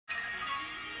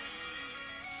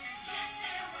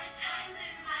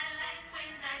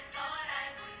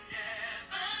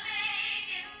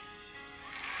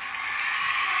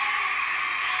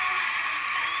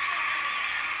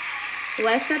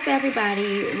What's up,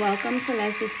 everybody? Welcome to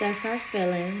Let's Discuss Our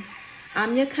Feelings.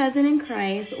 I'm your cousin in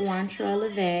Christ, Wantra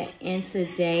Levette, and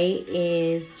today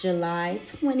is July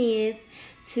 20th,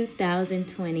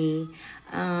 2020.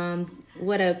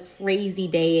 What a crazy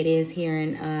day it is here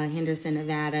in Henderson,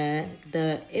 Nevada.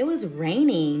 It was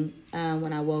raining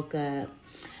when I woke up,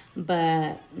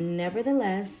 but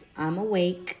nevertheless, I'm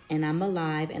awake and I'm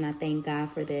alive, and I thank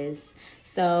God for this.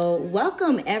 So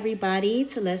welcome everybody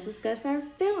to Let's Discuss Our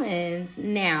Feelings.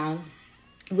 Now,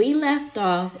 we left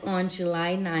off on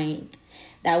July 9th.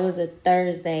 That was a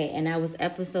Thursday, and that was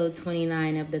episode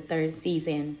 29 of the third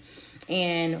season.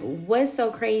 And what's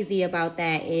so crazy about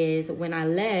that is when I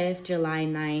left July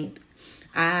 9th,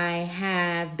 I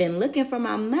have been looking for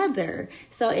my mother.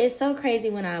 So it's so crazy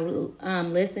when I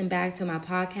listen back to my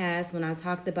podcast when I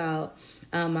talked about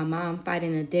my mom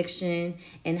fighting addiction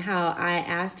and how I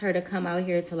asked her to come out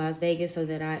here to Las Vegas so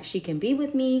that she can be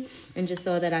with me and just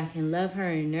so that I can love her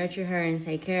and nurture her and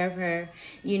take care of her,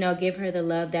 give her the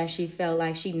love that she felt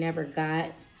like she never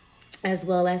got, as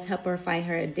well as help her fight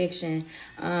her addiction,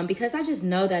 because I just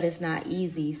know that it's not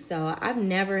easy. So I've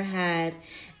never had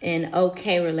an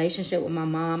okay relationship with my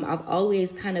mom. I've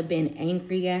always kind of been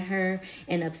angry at her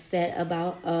and upset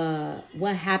about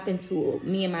what happened to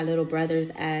me and my little brothers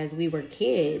as we were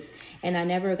kids, and I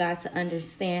never got to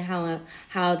understand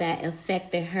how that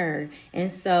affected her.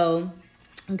 And so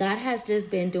God has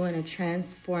just been doing a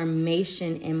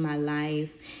transformation in my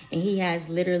life, and He has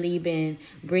literally been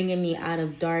bringing me out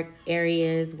of dark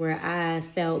areas where I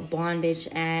felt bondage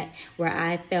at, where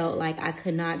I felt like I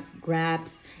could not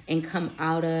grasp and come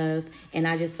out of, and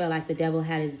I just felt like the devil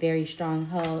had his very strong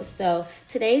hold. So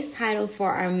today's title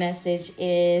for our message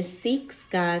is Seek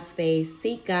God's Face.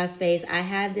 Seek God's Face. I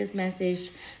have this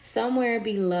message somewhere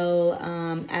below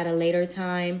at a later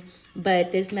time,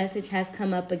 but this message has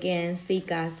come up again, Seek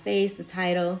God's Face, the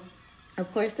title.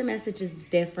 Of course, the message is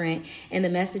different, and the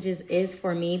message is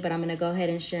for me, but I'm going to go ahead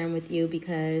and share them with you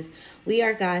because we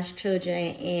are God's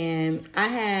children, and I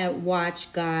had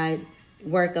watched God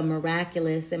work a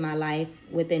miraculous in my life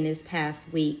within this past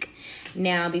week.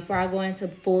 Now, before I go into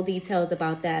full details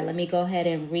about that, let me go ahead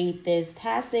and read this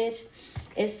passage.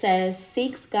 It says,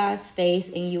 "Seek God's face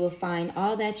and you will find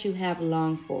all that you have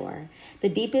longed for. The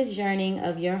deepest yearning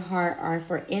of your heart are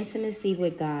for intimacy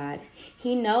with God.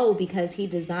 He knows because He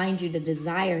designed you to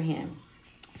desire Him.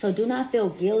 So do not feel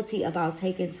guilty about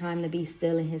taking time to be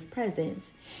still in His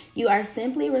presence. You are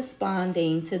simply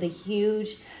responding to the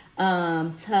huge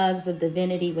tugs of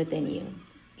divinity within you.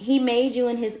 He made you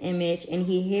in His image and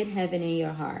He hid heaven in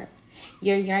your heart.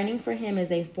 Your yearning for Him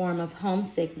is a form of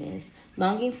homesickness,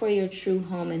 longing for your true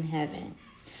home in heaven.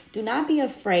 Do not be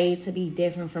afraid to be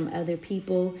different from other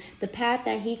people. The path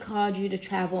that He called you to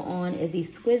travel on is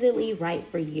exquisitely right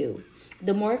for you.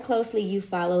 The more closely you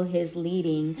follow His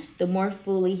leading, the more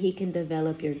fully He can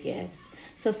develop your gifts.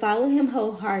 To follow Him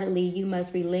wholeheartedly, you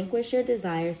must relinquish your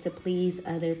desires to please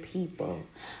other people.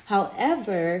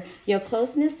 However, your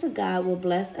closeness to God will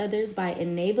bless others by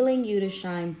enabling you to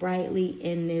shine brightly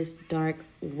in this dark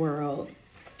world."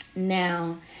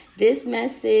 Now, this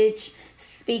message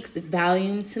speaks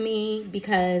volume to me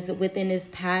because within this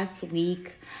past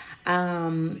week,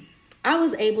 I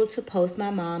was able to post my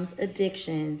mom's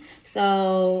addiction.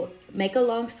 So, make a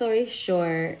long story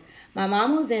short, my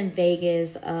mom was in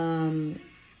Vegas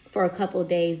for a couple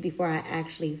days before I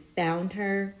actually found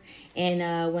her.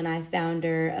 And when I found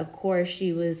her, of course,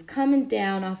 she was coming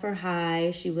down off her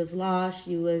high. She was lost.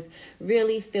 She was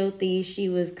really filthy. She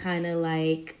was kind of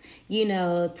like,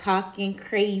 talking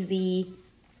crazy,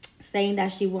 saying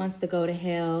that she wants to go to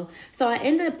hell. So I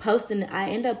ended up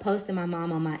posting my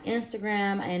mom on my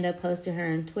Instagram. I ended up posting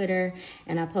her on Twitter,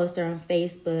 and I posted her on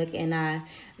Facebook, and I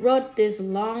wrote this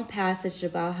long passage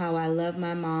about how I love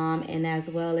my mom, and as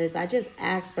well as I just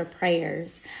asked for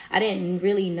prayers. I didn't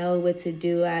really know what to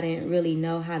do. I didn't really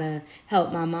know how to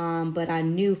help my mom, but I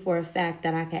knew for a fact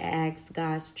that I could ask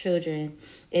God's children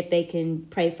if they can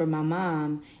pray for my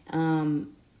mom.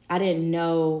 I didn't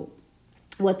know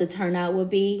what the turnout would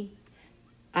be.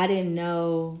 I didn't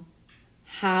know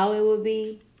how it would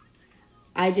be.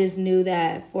 I just knew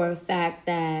that for a fact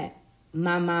that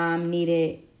my mom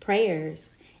needed prayers.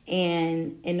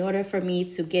 And in order for me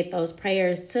to get those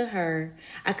prayers to her,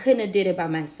 I couldn't have did it by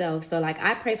myself. So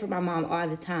I pray for my mom all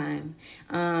the time.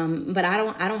 But I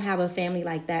don't have a family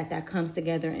like that comes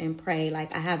together and pray.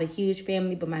 I have a huge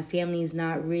family, but my family is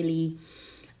not really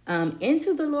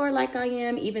into the Lord like I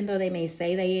am, even though they may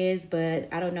say they is, but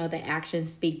I don't know, the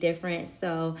actions speak different.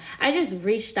 So I just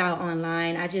reached out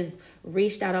online.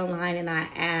 And I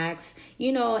asked,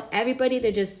 everybody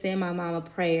to just send my mom a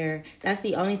prayer. That's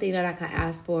the only thing that I could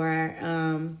ask for.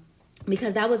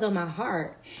 because that was on my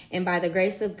heart. And by the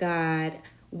grace of God,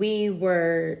 we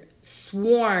were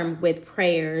swarmed with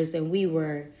prayers, and we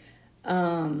were,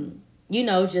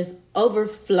 just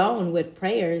overflown with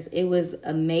prayers. It was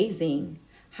amazing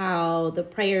how the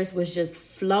prayers was just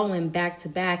flowing back to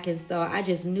back. And so I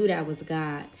just knew that was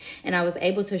God. And I was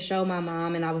able to show my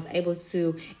mom, and I was able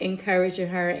to encourage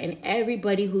her, and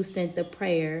everybody who sent the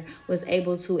prayer was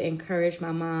able to encourage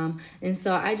my mom. And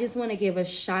so I just want to give a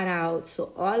shout out to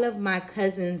all of my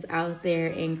cousins out there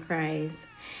in Christ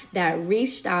that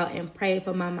reached out and prayed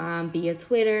for my mom via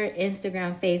Twitter,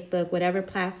 Instagram, Facebook, whatever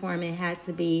platform it had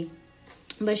to be.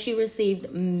 But she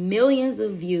received millions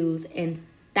of views and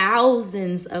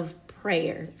thousands of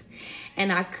prayers.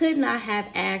 And I could not have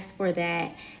asked for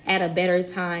that at a better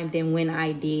time than when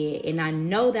I did. And I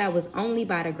know that was only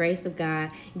by the grace of God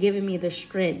giving me the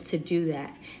strength to do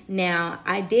that. Now,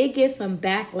 I did get some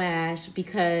backlash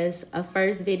because a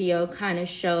first video kind of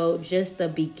showed just the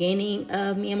beginning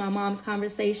of me and my mom's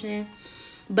conversation.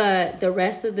 But the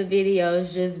rest of the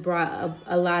videos just brought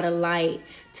a lot of light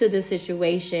to the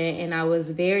situation. And I was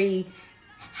very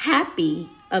happy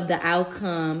of the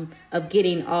outcome of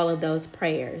getting all of those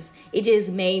prayers. It just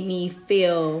made me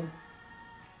feel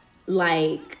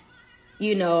like,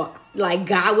 like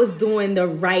God was doing the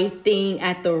right thing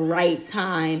at the right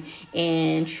time,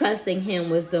 and trusting him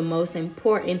was the most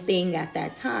important thing at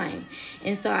that time.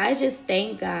 And so I just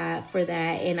thank God for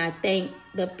that. And I thank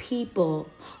the people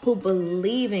who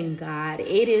believe in God.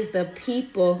 It is the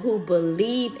people who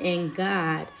believe in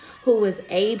God who was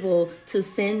able to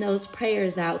send those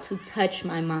prayers out to touch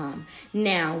my mom.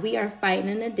 Now, we are fighting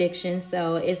an addiction,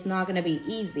 so it's not going to be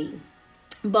easy.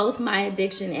 Both my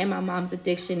addiction and my mom's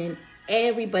addiction, and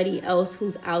everybody else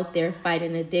who's out there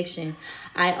fighting addiction,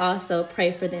 I also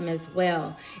pray for them as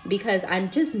well, because I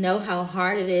just know how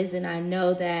hard it is. And I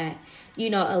know that,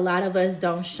 a lot of us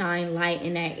don't shine light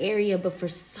in that area, but for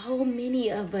so many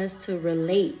of us to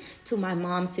relate to my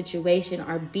mom's situation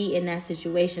or be in that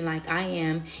situation like I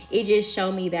am, it just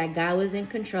showed me that God was in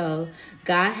control.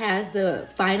 God has the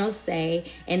final say,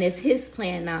 and it's his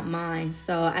plan, not mine.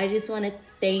 So I just want to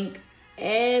thank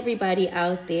everybody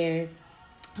out there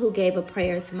who gave a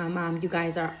prayer to my mom. You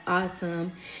guys are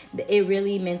awesome. It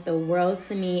really meant the world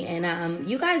to me. And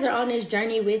you guys are on this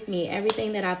journey with me.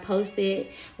 Everything that I posted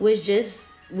was just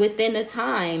within the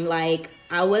time. Like,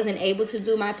 I wasn't able to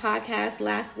do my podcast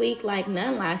last week, like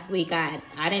none last week. I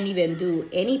didn't even do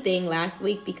anything last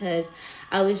week because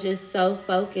I was just so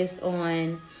focused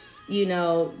on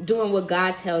doing what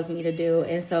God tells me to do.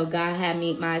 And so God had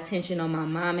my attention on my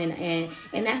mom, and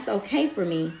that's okay for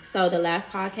me. So the last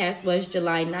podcast was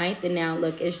July 9th, and now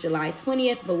look, it's July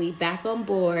 20th, but we back on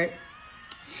board.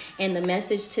 And the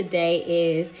message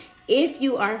today is, if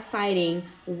you are fighting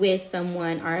with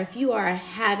someone, or if you are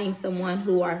having someone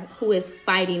who is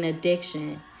fighting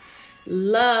addiction,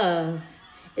 love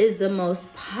is the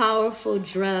most powerful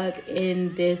drug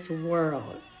in this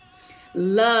world.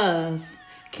 Love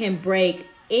can break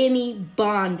any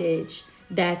bondage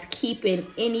that's keeping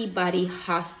anybody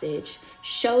hostage.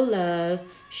 Show love,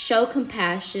 show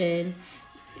compassion,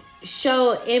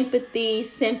 show empathy,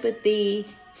 sympathy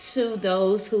to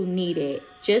those who need it.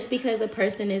 Just because a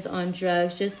person is on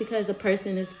drugs, just because a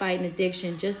person is fighting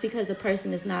addiction, just because a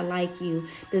person is not like you,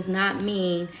 does not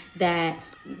mean that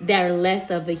they're less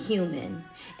of a human.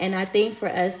 And I think for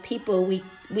us people,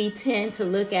 we tend to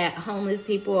look at homeless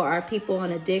people, or people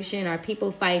on addiction, or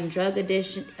people fighting drug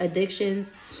addictions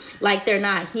like they're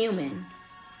not human.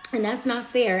 And that's not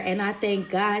fair. And I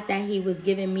thank God that he was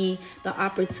giving me the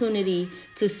opportunity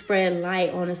to spread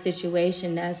light on a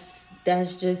situation that's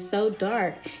just so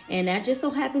dark. And that just so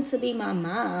happened to be my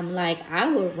mom. Like, I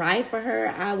would ride for her.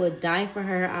 I would die for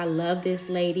her. I love this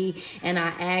lady. And I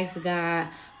asked God,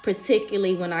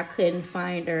 particularly when I couldn't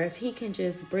find her, if he can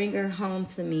just bring her home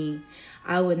to me.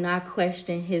 I would not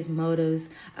question his motives.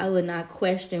 I would not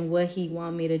question what he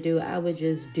want me to do. I would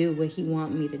just do what he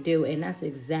want me to do. And that's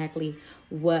exactly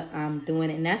what I'm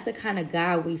doing. And that's the kind of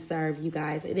God we serve, you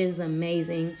guys. It is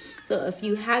amazing. So if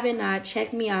you haven't not,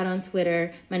 check me out on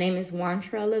Twitter. My name is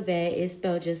Wantrell Levette. It's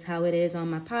spelled just how it is on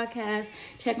my podcast.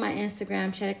 Check my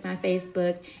Instagram, check my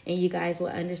Facebook, and you guys will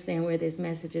understand where this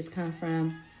message has come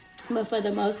from. But for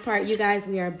the most part, you guys,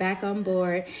 we are back on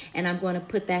board, and I'm going to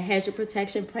put that hedge of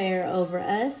protection prayer over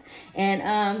us. And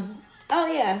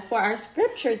for our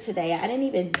scripture today, I didn't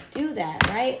even do that,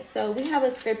 right? So we have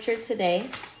a scripture today,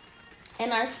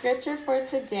 and our scripture for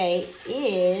today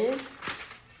is,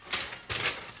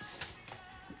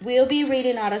 we'll be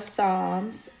reading out of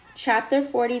Psalms chapter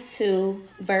 42,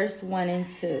 verse 1 and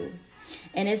 2.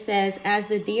 And it says, "As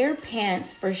the deer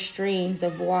pants for streams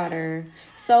of water,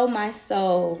 so my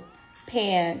soul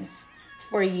pants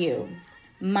for you.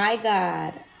 My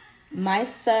God, my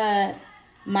son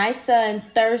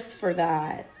thirsts for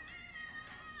God,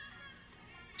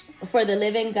 for the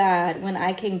living God, when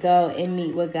I can go and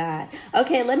meet with God.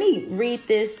 Okay, let me read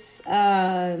this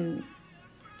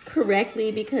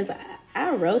correctly, because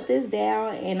I wrote this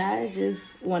down and I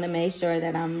just want to make sure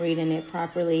that I'm reading it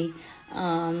properly,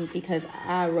 because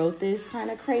I wrote this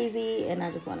kind of crazy and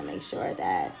I just want to make sure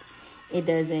that it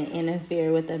doesn't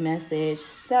interfere with the message.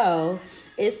 So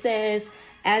it says,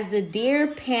 as the deer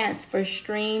pants for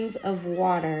streams of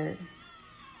water,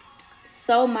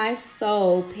 so my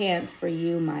soul pants for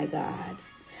you, my God.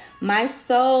 My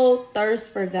soul thirsts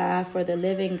for God, for the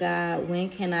living God. When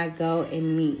can I go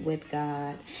and meet with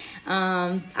God?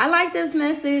 I like this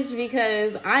message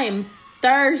because I am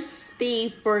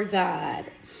thirsty for God.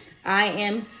 I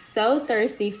am so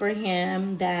thirsty for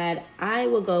him that I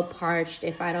will go parched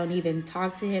if I don't even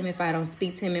talk to him, if I don't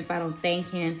speak to him, if I don't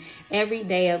thank him every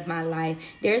day of my life.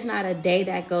 There's not a day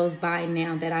that goes by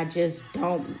now that I just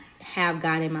don't have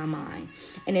God in my mind.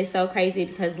 And it's so crazy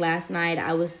because last night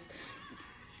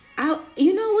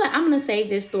you know what? I'm going to save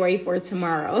this story for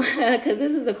tomorrow because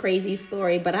this is a crazy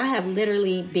story, but I have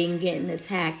literally been getting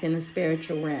attacked in the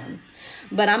spiritual realm.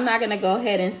 But I'm not going to go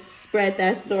ahead and spread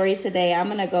that story today. I'm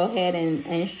going to go ahead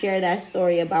and share that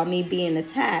story about me being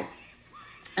attacked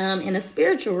in a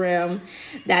spiritual realm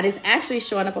that is actually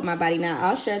showing up on my body now.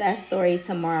 I'll share that story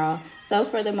tomorrow. So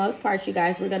for the most part, you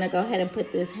guys, we're going to go ahead and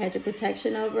put this hedge of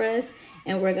protection over us,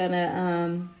 and we're going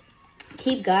to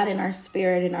keep God in our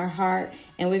spirit, in our heart,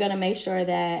 and we're going to make sure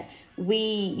that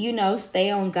we, stay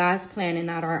on God's plan and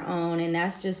not our own. And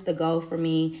that's just the goal for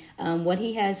me. What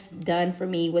he has done for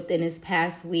me within this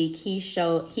past week,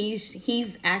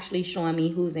 he's actually showing me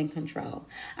who's in control.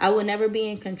 I will never be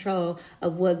in control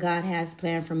of what God has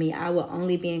planned for me. I will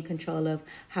only be in control of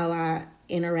how I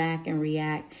interact and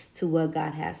react to what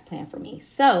God has planned for me.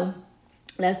 So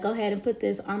let's go ahead and put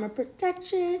this armor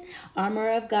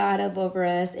of God up over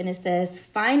us. And it says,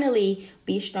 finally,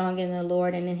 be strong in the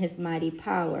Lord and in his mighty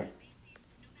power.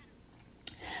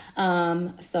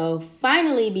 So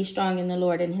finally be strong in the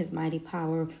Lord and his mighty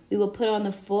power. We will put on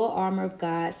the full armor of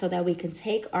God so that we can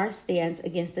take our stance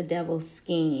against the devil's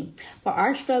scheme. For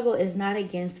our struggle is not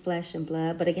against flesh and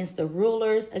blood, but against the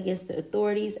rulers, against the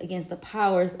authorities, against the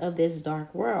powers of this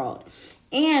dark world,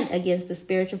 and against the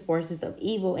spiritual forces of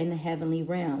evil in the heavenly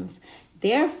realms.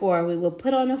 Therefore, we will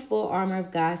put on the full armor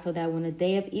of God so that when the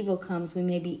day of evil comes, we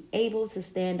may be able to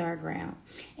stand our ground.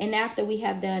 And after we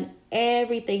have done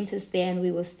everything to stand,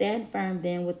 we will stand firm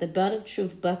then with the belt of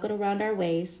truth buckled around our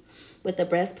waist, with the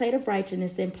breastplate of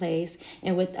righteousness in place,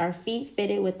 and with our feet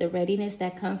fitted with the readiness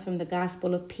that comes from the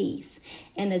gospel of peace.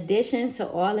 In addition to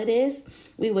all of this,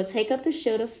 we will take up the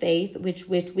shield of faith, which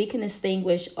we can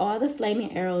extinguish all the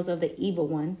flaming arrows of the evil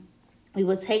one. We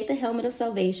will take the helmet of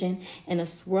salvation and the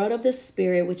sword of the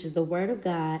Spirit, which is the word of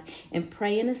God, and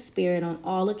pray in the Spirit on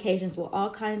all occasions with all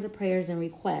kinds of prayers and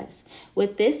requests.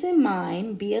 With this in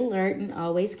mind, be alert and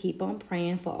always keep on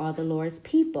praying for all the Lord's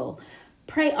people.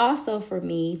 Pray also for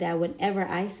me that whenever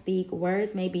I speak,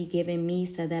 words may be given me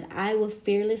so that I will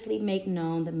fearlessly make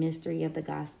known the mystery of the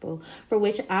gospel, for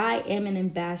which I am an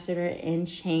ambassador in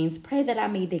chains. Pray that I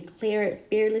may declare it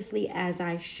fearlessly as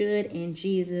I should, in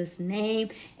Jesus'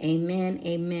 name. Amen,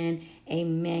 amen,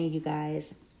 amen, you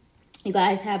guys. You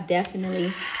guys have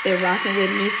definitely been rocking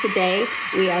with me today.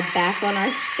 We are back on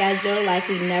our schedule like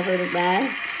we never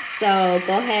left. So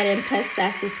go ahead and press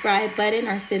that subscribe button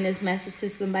or send this message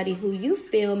to somebody who you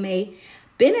feel may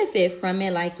benefit from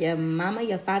it, like your mama,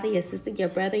 your father, your sister, your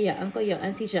brother, your uncle, your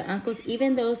aunties, your uncles,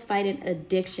 even those fighting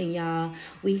addiction, y'all.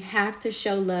 We have to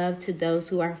show love to those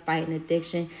who are fighting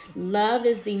addiction. Love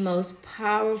is the most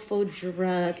powerful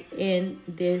drug in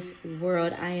this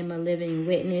world. I am a living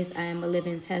witness. I am a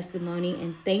living testimony.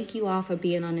 And thank you all for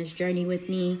being on this journey with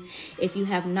me. If you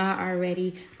have not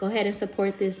already, go ahead and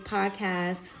support this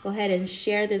podcast. Go ahead and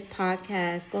share this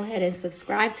podcast. Go ahead and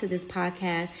subscribe to this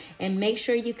podcast. And make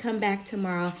sure you come back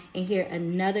tomorrow and hear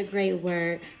another great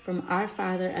word from our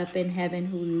Father up in heaven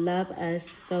who loves us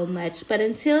so much. But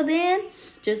until then,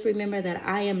 just remember that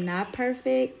I am not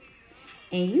perfect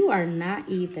and you are not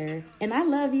either. And I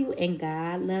love you and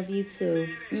God love you too.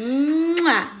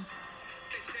 Mwah!